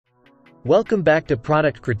Welcome back to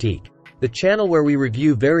Product Critique, the channel where we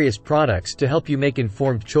review various products to help you make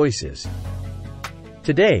informed choices.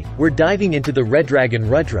 Today, we're diving into the Redragon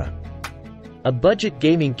Rudra, a budget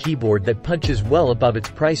gaming keyboard that punches well above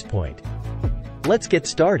its price point. Let's get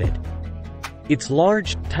started. Its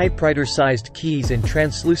large, typewriter-sized keys and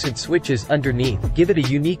translucent switches underneath give it a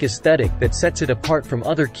unique aesthetic that sets it apart from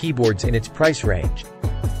other keyboards in its price range.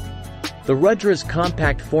 The Rudra's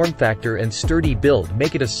compact form factor and sturdy build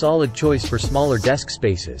make it a solid choice for smaller desk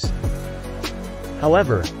spaces.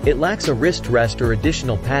 However, it lacks a wrist rest or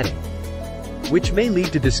additional padding, which may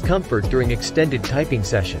lead to discomfort during extended typing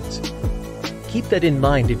sessions. Keep that in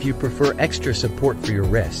mind if you prefer extra support for your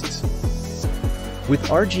wrists. With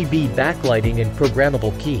RGB backlighting and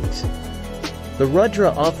programmable keys, the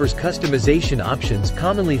Rudra offers customization options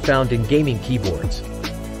commonly found in gaming keyboards.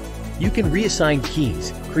 You can reassign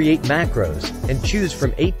keys, create macros, and choose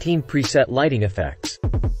from 18 preset lighting effects.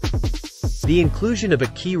 The inclusion of a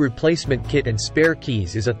key replacement kit and spare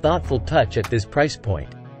keys is a thoughtful touch at this price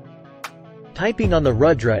point. Typing on the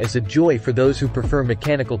Rudra is a joy for those who prefer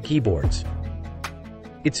mechanical keyboards.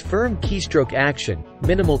 Its firm keystroke action,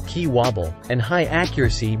 minimal key wobble, and high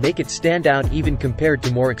accuracy make it stand out even compared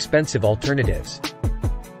to more expensive alternatives.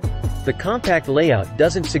 The compact layout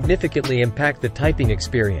doesn't significantly impact the typing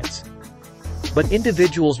experience, but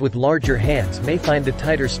individuals with larger hands may find the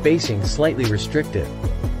tighter spacing slightly restrictive.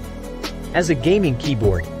 As a gaming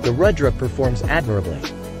keyboard, the Rudra performs admirably.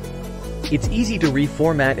 It's easy to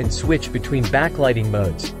reformat and switch between backlighting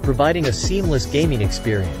modes, providing a seamless gaming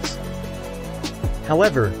experience.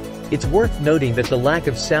 However, it's worth noting that the lack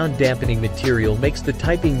of sound dampening material makes the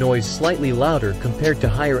typing noise slightly louder compared to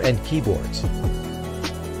higher-end keyboards.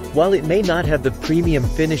 While it may not have the premium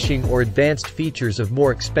finishing or advanced features of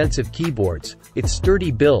more expensive keyboards, its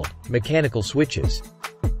sturdy build, mechanical switches,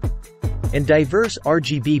 and diverse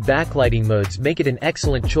RGB backlighting modes make it an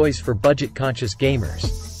excellent choice for budget-conscious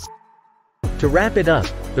gamers. To wrap it up,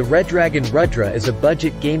 the Redragon Rudra is a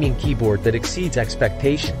budget gaming keyboard that exceeds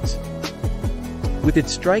expectations. With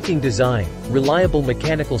its striking design, reliable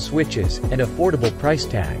mechanical switches, and affordable price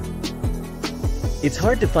tag, it's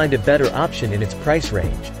hard to find a better option in its price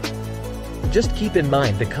range. Just keep in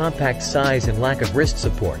mind the compact size and lack of wrist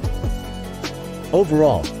support.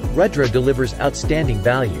 Overall, Rudra delivers outstanding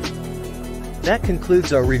value. That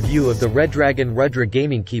concludes our review of the Redragon Rudra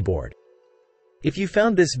gaming keyboard. If you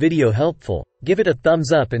found this video helpful, give it a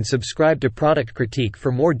thumbs up and subscribe to Product Critique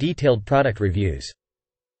for more detailed product reviews.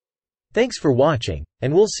 Thanks for watching,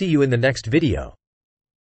 and we'll see you in the next video.